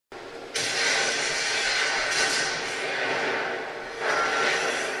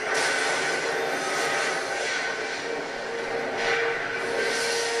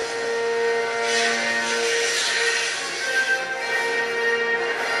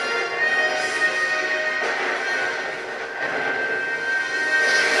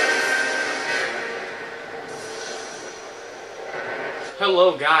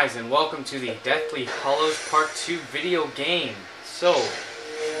Hello guys, and welcome to the Deathly Hallows Part 2 video game. So,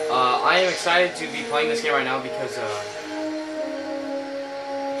 I am excited to be playing this game right now because,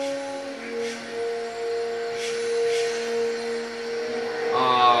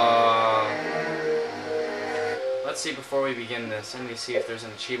 let's see, before we begin this, let me see if there's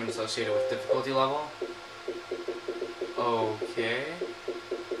an achievement associated with difficulty level. Okay.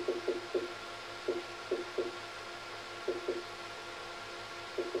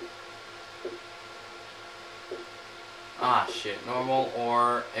 Ah, shit. Normal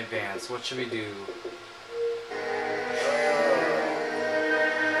or advanced? What should we do?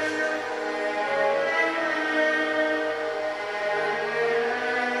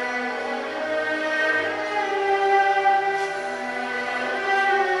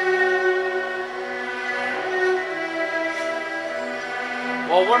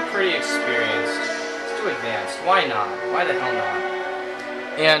 Well, we're pretty experienced. Let's do advanced. Why not? Why the hell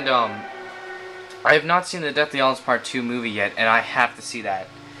not? And, I have not seen the Deathly Hallows Part 2 movie yet, and I have to see that.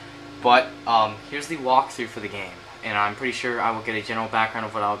 But, here's the walkthrough for the game. And I'm pretty sure I will get a general background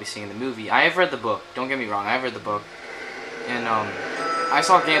of what I'll be seeing in the movie. I have read the book. Don't get me wrong. I have read the book. And, I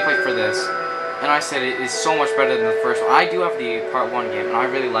saw gameplay for this, and I said it is so much better than the first one. I do have the Part 1 game, and I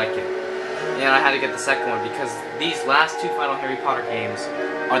really like it. And I had to get the second one because these last two Final Harry Potter games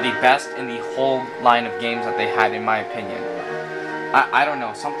are the best in the whole line of games that they had, in my opinion. I don't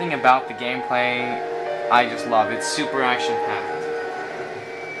know, something about the gameplay I just love. It's super action-packed.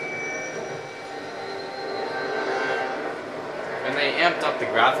 And they amped up the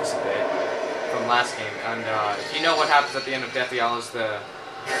graphics a bit from last game. And if you know what happens at the end of Deathly Hallows, he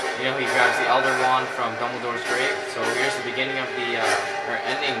grabs the Elder Wand from Dumbledore's grave. So here's the beginning of the, or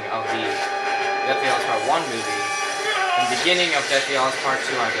ending of the Deathly Hallows Part 1 movie. And beginning of Deathly Hallows Part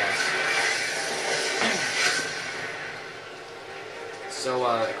 2, I guess. So,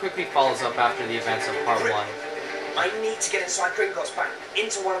 it quickly follows up after the events of Part 1. I need to get inside Gringotts Bank,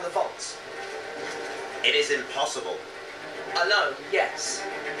 into one of the vaults. It is impossible. Alone, yes.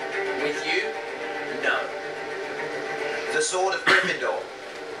 With you, no. The Sword of Gryffindor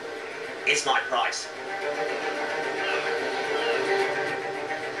is my prize.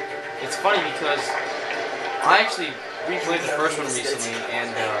 It's funny because I actually replayed the first one recently, and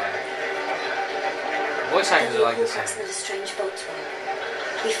voice actors are like the same. A strange vault.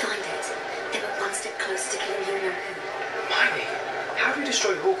 We find it, then we're one step closer to killing you know who. Hermione, how do we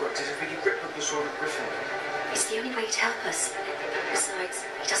destroy Horcruxes if we can grip up the Sword of Gryffindor? It's the only way to help us. Besides,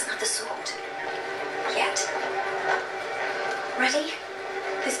 he doesn't have the sword. Yet. Ready?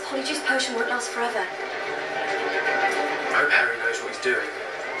 This Polyjuice potion won't last forever. I hope Harry knows what he's doing.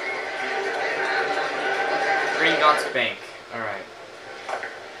 Gringotts Bank. Alright.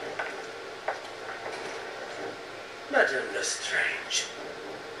 Madame Lestrange,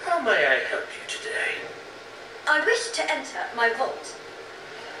 how may I help you today? I wish to enter my vault.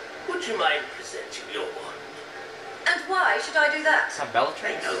 Would you mind presenting your wand? And why should I do that? Is that Bellatrix?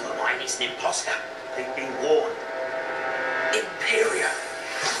 They know Hermione's an imposter. They've been warned. Imperia.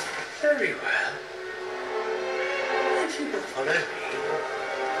 Very well. If you will follow me.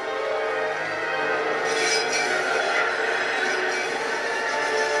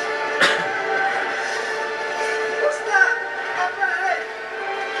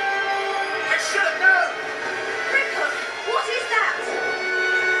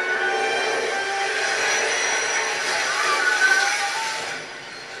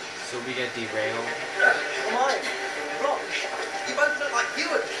 So we get derailed. Hermione, Ron, you both look like you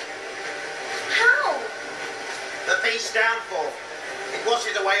and me. How? The beast's downfall. It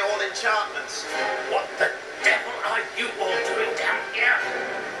washes away all enchantments. What the devil are you all doing down here?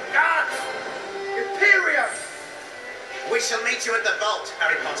 Guards! Imperium! We shall meet you at the vault,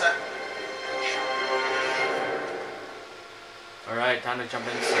 Harry Potter. Alright, time to jump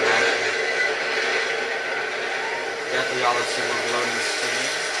into some action. Deathly Hallows symbol loading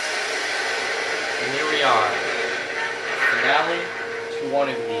screen. And here we are. Finale to one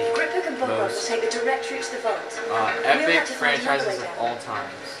of the Griphook and Bogart will most take the direct route to the vault. epic franchises of all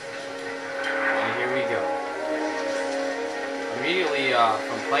times. And here we go. Immediately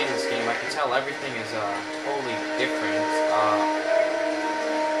from playing this game, I can tell everything is totally different.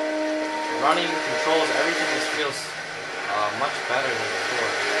 Running, controls, everything just feels much better than before.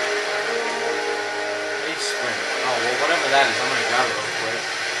 Please sprint. Oh, well, whatever that is, I'm gonna grab it real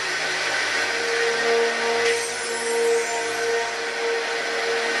quick.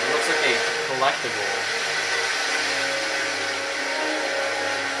 It looks like a collectible.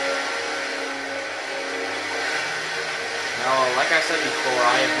 Now, like I said before,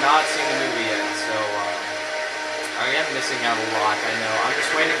 I have not seen the movie yet, so I I am missing out a lot, I know. I'm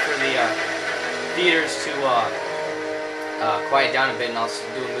just waiting for the theaters to quiet down a bit, and I'll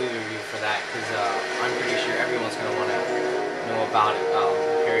do a movie review for that, because I'm pretty sure everyone's going to want to know about it,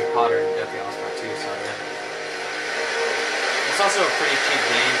 Harry Potter and Deathly Hallows Part 2, so yeah. It's also a pretty cheap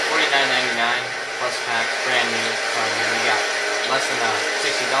game, $49.99 plus packs, brand new, so I mean, we got less than a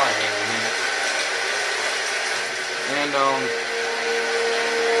 $60 game, I mean. And,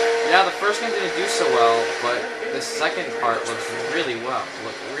 yeah, the first game didn't do so well, but the second part looks really well.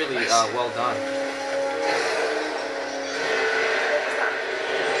 Well done.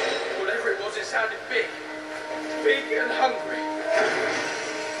 Whatever it was, it sounded big. Big and hungry.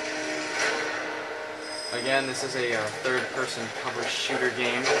 Again, this is a third-person cover shooter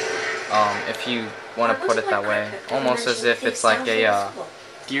game, if you want to put it that way. Almost as if it's like a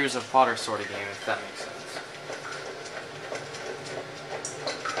Gears of Water sort of game, if that makes sense.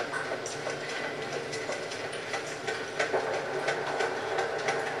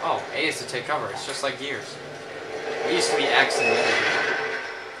 Oh, A is to take cover. It's just like Gears. It used to be X in the other game.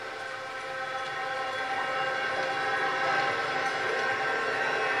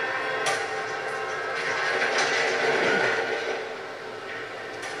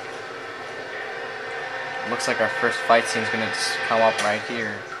 Looks like our first fight scene is going to just come up right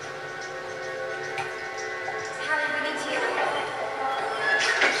here. Harry, we need to.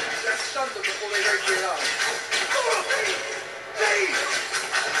 Let's stun them before they raise their arms.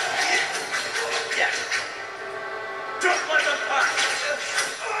 Don't let them pass.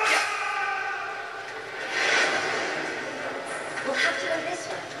 We'll have to go this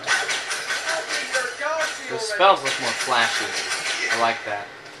way. The spells look more flashy. I like that.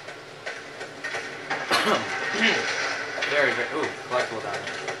 Very, very. Ooh, collectible down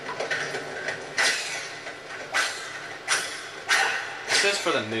there. This is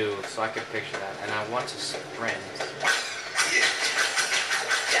for the move, so I could picture that. And I want to sprint.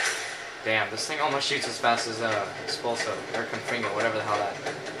 Damn, this thing almost shoots as fast as Expulso, or Confringo, whatever the hell that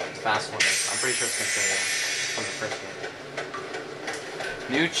fast one is. I'm pretty sure it's Confringo from the first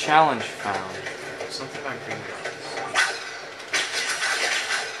game. New challenge found. Something about green guns.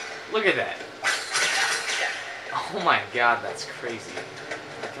 Look at that. Oh my god, that's crazy.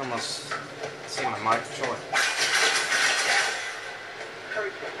 I can almost see my mind controller.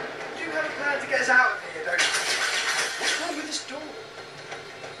 Harry, you have a plan to get us out of here, don't you? What's wrong with this door?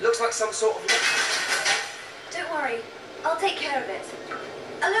 Looks like some sort of lock. Don't worry, I'll take care of it.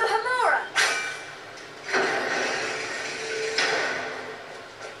 Alohomora!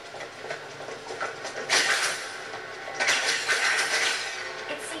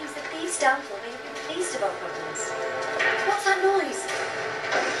 It seems that these downfall may have been the least of our problems. What's that noise?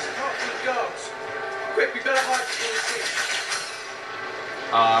 It's apart from the guards. Quick, we better hide before we see.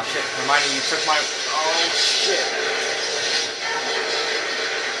 Shit, Hermione, you took my... Oh, shit.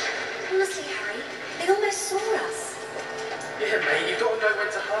 Honestly, Harry, they almost saw us. Yeah, mate, you've got to know when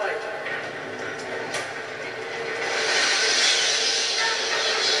to hide.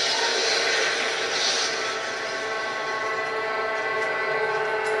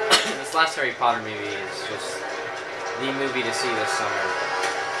 This last Harry Potter movie is just the movie to see this summer.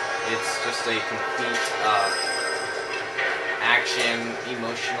 It's just a complete, action,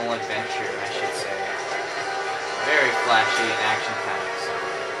 emotional adventure, I should say. Very flashy and action-packed, so...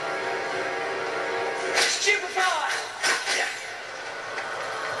 Stupefy!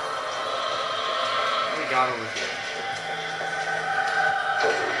 What do we got over here?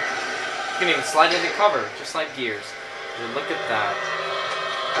 You can even slide into cover, just like Gears. Dude, look at that.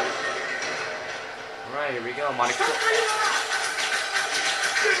 Alright, here we go. Monica.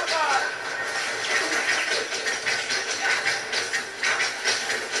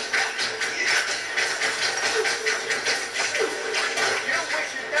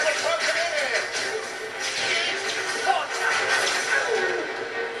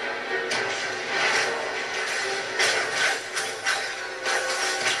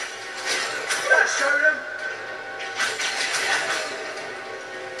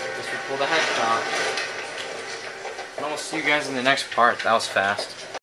 Pull the headshot. And I'll see you guys in the next part. That was fast.